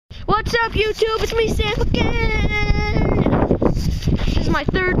What's up, YouTube? It's me, Sam again. This is my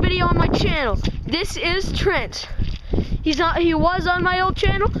third video on my channel. This is Trent. He was on my old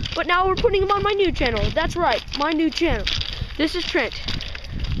channel, but now we're putting him on my new channel. That's right, my new channel. This is Trent.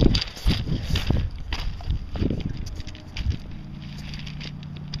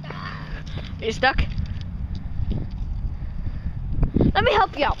 Are you stuck? Let me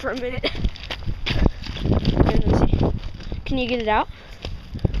help you out for a minute. Let's see. Can you get it out?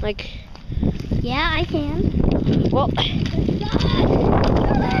 Like, yeah, I can. Well,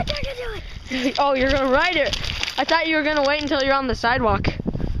 oh, you're gonna ride it. I thought you were gonna wait until you're on the sidewalk.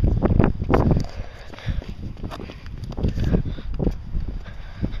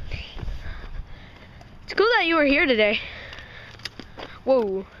 It's cool that you were here today.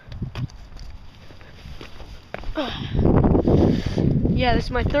 Whoa. Yeah, this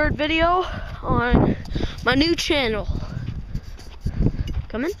is my third video on my new channel.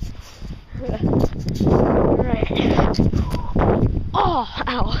 Coming? Alright. Oh,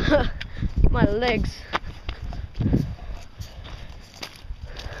 ow. My legs.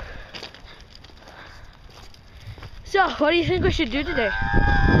 So, what do you think we should do today?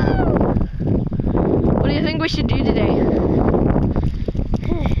 What do you think we should do today?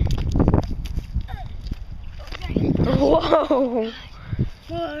 Whoa.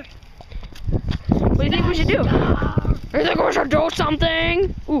 What do you think we should do? I think we should do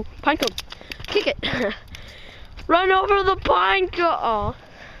something. Ooh, pine cone. Kick it. Run over the pine cone.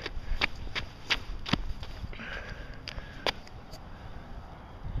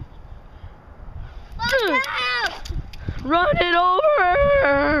 Run it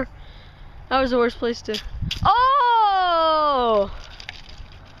over. That was the worst place to. Oh!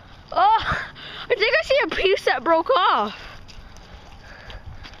 Oh! I think I see a piece that broke off.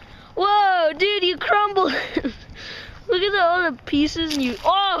 Whoa, dude, you crumbled. Look at all the pieces and you.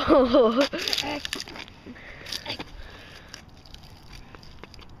 Oh!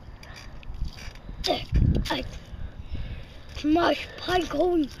 Smash pine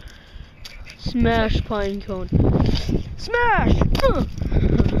cone. Smash pine cone. Smash!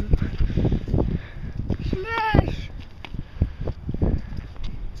 Smash!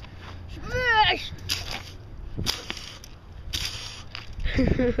 Smash!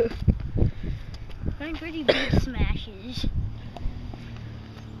 I'm pretty big smashes.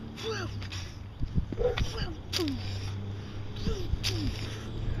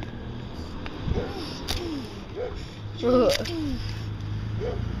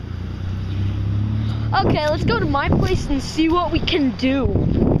 Okay, let's go to my place and see what we can do.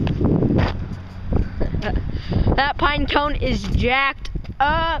 That pine cone is jacked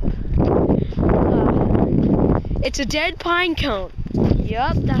up. It's a dead pine cone.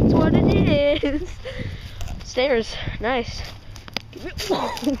 Yup, that's what it is. Stairs, nice.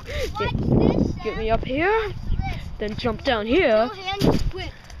 Get me up here, then jump down here.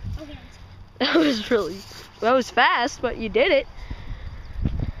 That was fast, but you did it.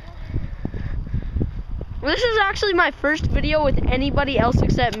 This is actually my first video with anybody else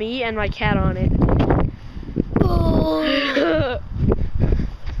except me and my cat on it. Oh.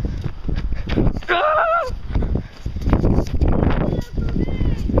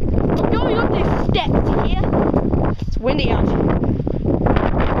 I'm going up these steps here. It's windy out.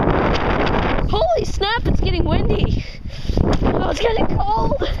 Holy snap, it's getting windy. Oh, it's getting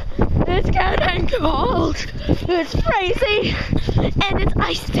cold. It's getting cold. It's crazy. And it's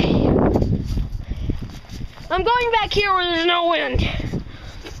icy. I'm going back here where there's no wind.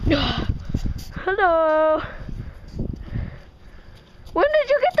 Hello. When did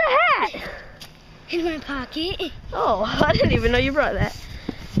you get the hat? In my pocket. Oh, I didn't even know you brought that.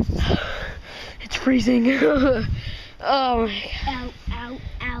 It's freezing. Oh my God. Ow, ow,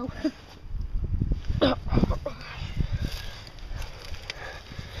 ow.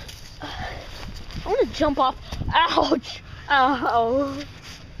 I want to jump off. Ouch. Ow.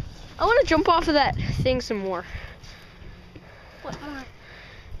 I want to jump off of that thing some more. What more?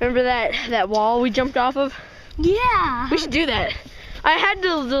 Remember that wall we jumped off of? Yeah. We should do that. I had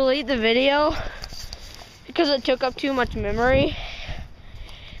to delete the video because it took up too much memory.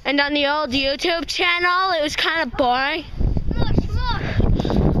 And on the old YouTube channel, it was kind of boring. Smash.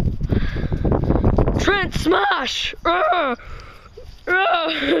 Trent, smash!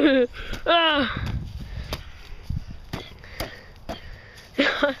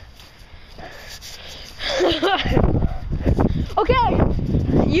 Okay,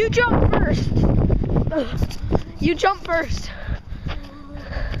 you jump first. You jump first.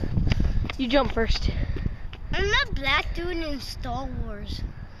 You jump first. I'm that black dude in Star Wars.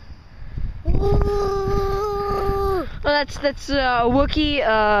 Ooh. Oh, that's Wookiee.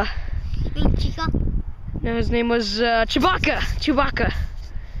 Chica. No, his name was Chewbacca. Chewbacca.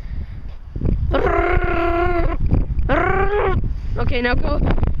 Okay, now go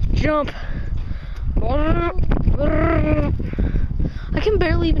jump. I can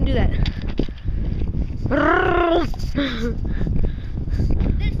barely even do that.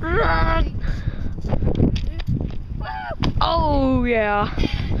 Oh yeah,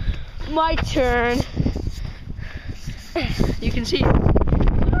 my turn. You can see. Okay.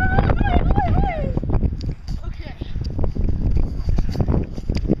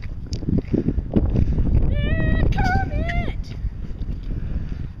 Come it.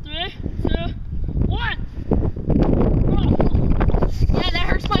 3, 2, 1. Yeah, that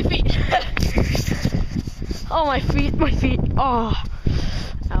hurts my feet. Oh, my feet. Oh,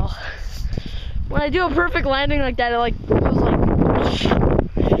 ow. When I do a perfect landing like that, it like goes like.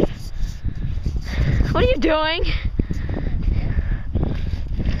 What are you doing?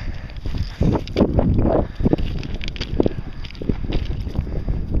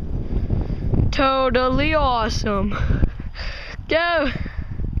 Totally awesome. Go.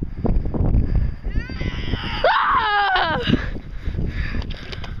 Ah!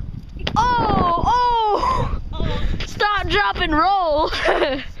 Oh! Stop, drop, and roll.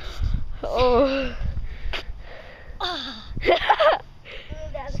 Oh.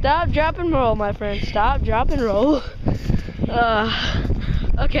 Stop, drop, and roll, my friend. Stop, drop, and roll.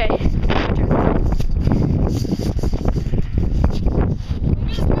 Okay.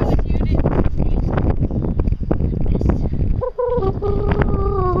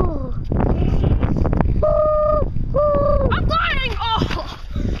 I'm gliding! Oh!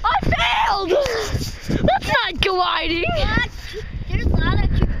 I failed! That's not gliding! There's a lot of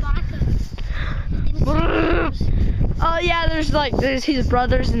Chewbacca. Oh yeah, there's his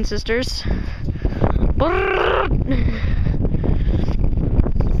brothers and sisters.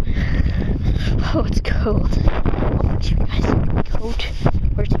 Oh, it's cold. I'll put you guys in a coat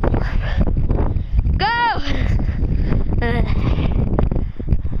where it's warm. Go!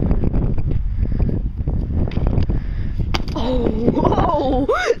 Oh,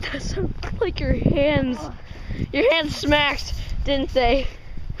 that sounds like your hands smacked, didn't they?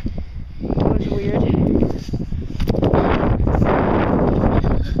 That was weird.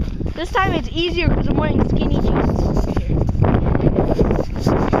 This time it's easier because I'm wearing skinny jeans.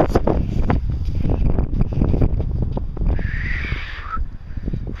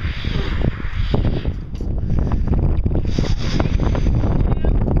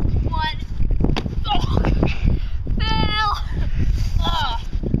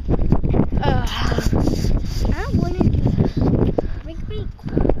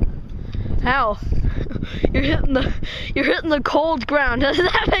 How? You're hitting the cold ground. Doesn't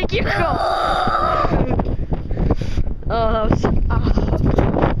that make you cold? Oh, that was.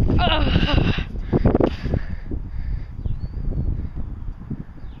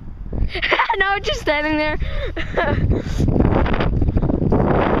 No, just standing there.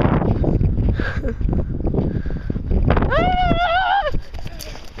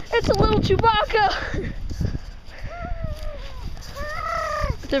 It's a little Chewbacca.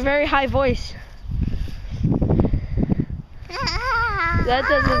 It's a very high voice. That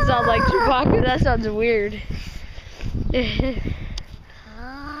doesn't sound like Chewbacca. That sounds weird.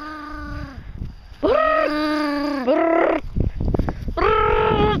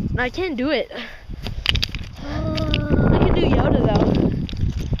 I can't do it. I can do Yoda though.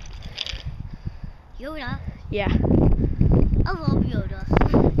 Yoda? Yeah. I love Yoda.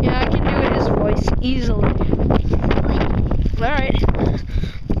 Yeah, I can do his voice easily. Alright.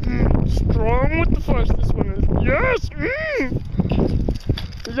 Strong with the force, this one is. Yes! Yes!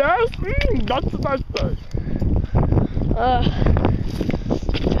 That's the best part.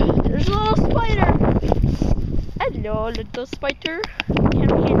 There's a little spider. Hello, little spider.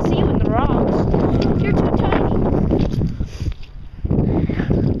 Can't see you in the rocks. You're too tiny.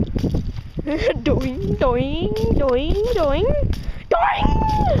 Doing, doing, doing, doing, doing,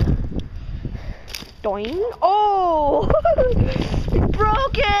 doing. Oh, you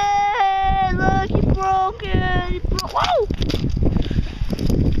broke it! Look, you broke it. You broke. Whoa!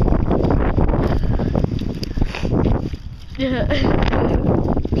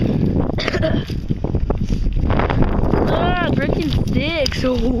 Breaking sticks.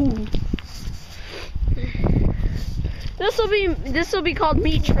 Oh. This will be called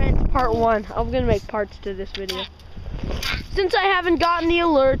Meet Trent Part 1. I'm gonna make parts to this video. Since I haven't gotten the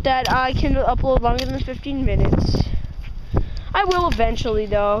alert that I can upload longer than 15 minutes. I will eventually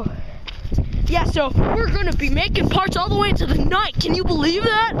though. Yeah, so we're gonna be making parts all the way into the night. Can you believe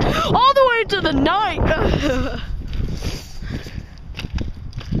that? All the way into the night.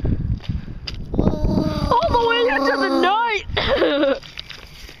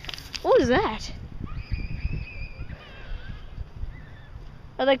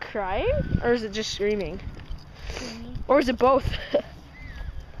 Are they crying? Or is it just screaming? Screaming. Or is it both?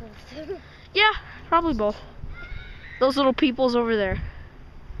 Both. Yeah, probably both. Those little peoples over there.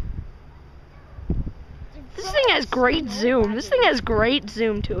 This thing has great zoom. This thing has great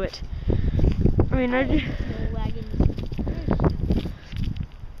zoom to it. I mean, Snow wagons.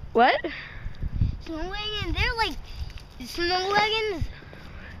 what? Snow wagons, they're like snow wagons.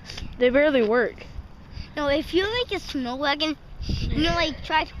 They barely work. No, if you like a snow wagon, like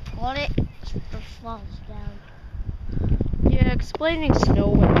try to pull it, it falls down. Yeah, explaining snow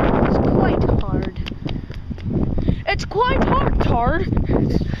wagons is quite hard. It's quite hard, Tard.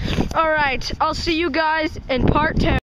 Alright, I'll see you guys in part 2.